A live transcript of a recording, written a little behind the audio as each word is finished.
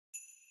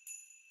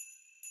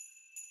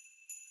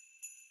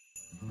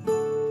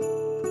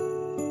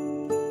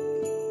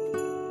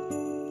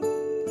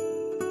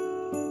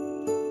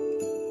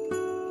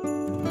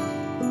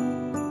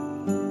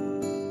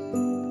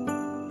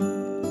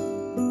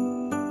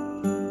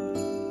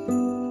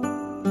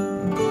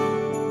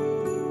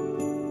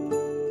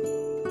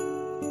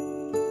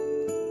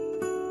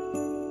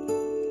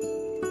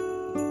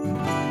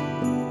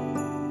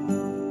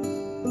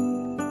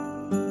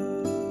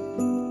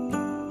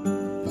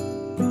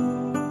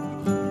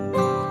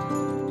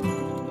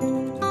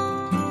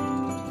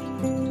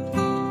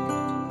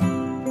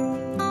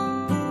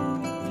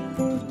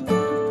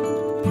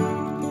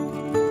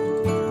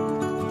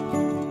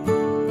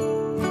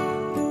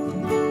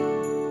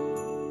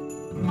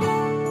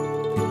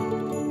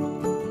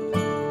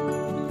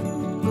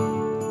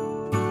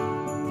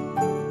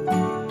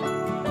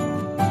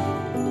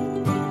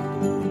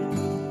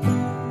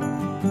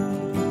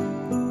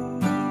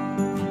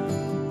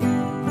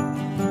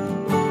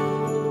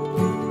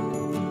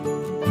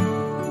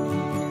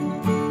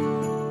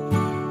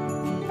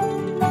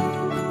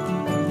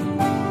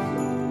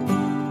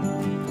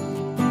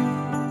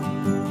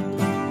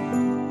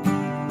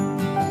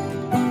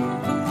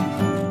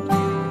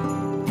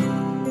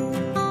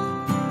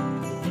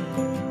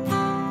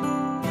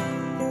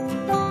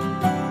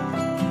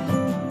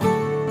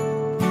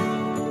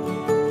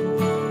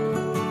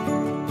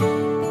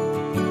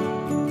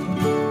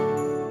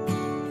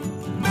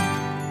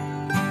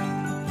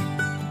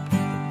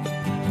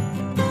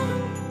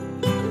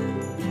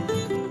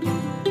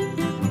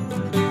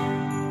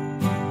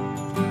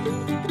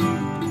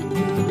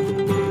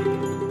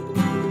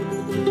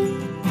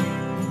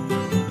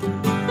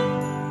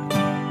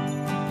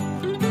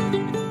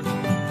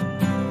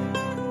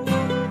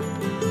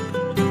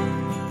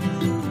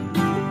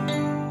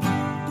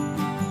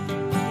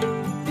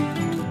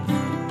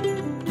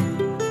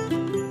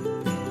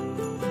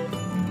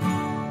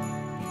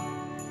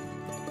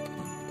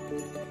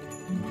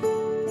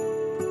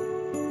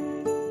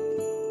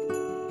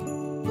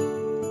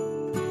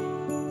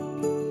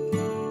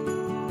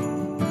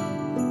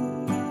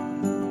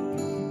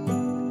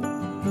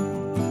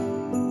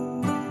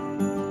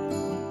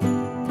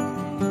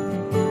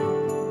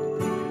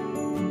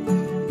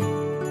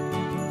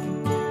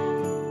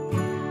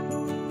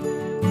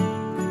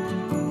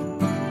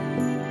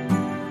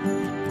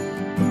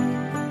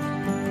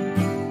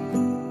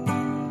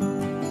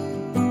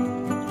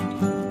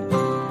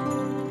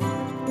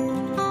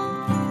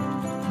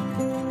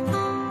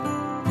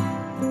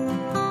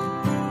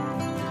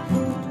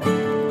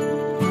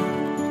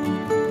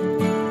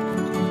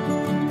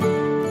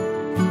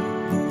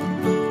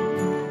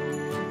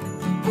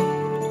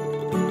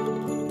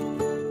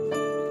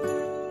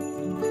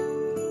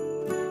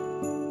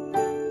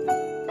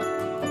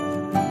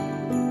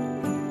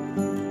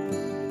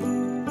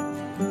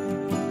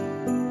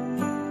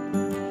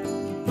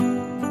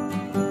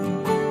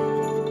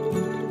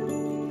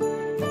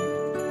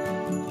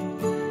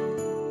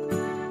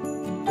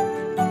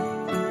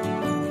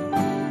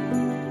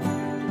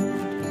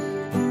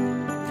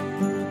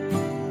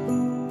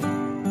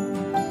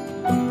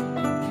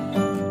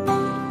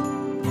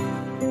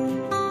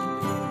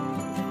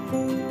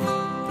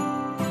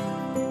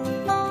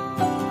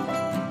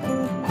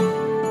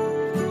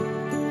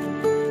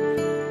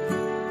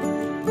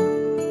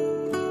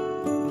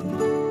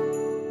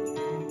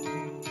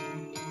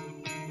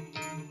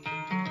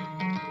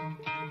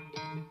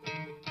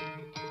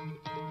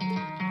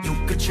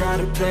try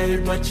to play,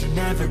 but you're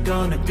never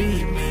gonna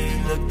beat me.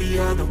 Look the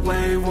other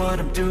way, what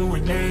I'm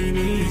doing ain't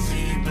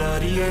easy.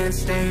 Bloody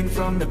hands stained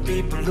from the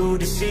people who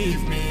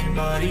deceive me.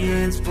 Muddy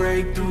hands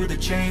break through the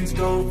chains,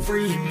 go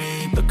free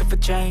me. Looking for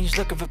change,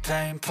 looking for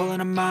pain,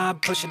 pulling a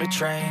mob, pushing a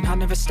train. I'll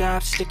never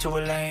stop, stick to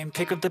a lane,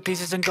 pick up the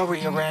pieces and go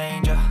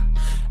rearrange.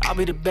 I'll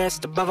be the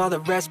best above all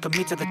the rest, put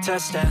me to the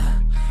test and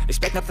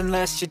expect nothing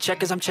less. You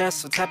check as I'm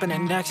chess, what's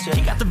happening next? Yeah.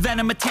 He got the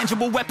venom, a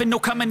tangible weapon, no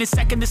coming in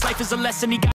second. This life is a lesson he got.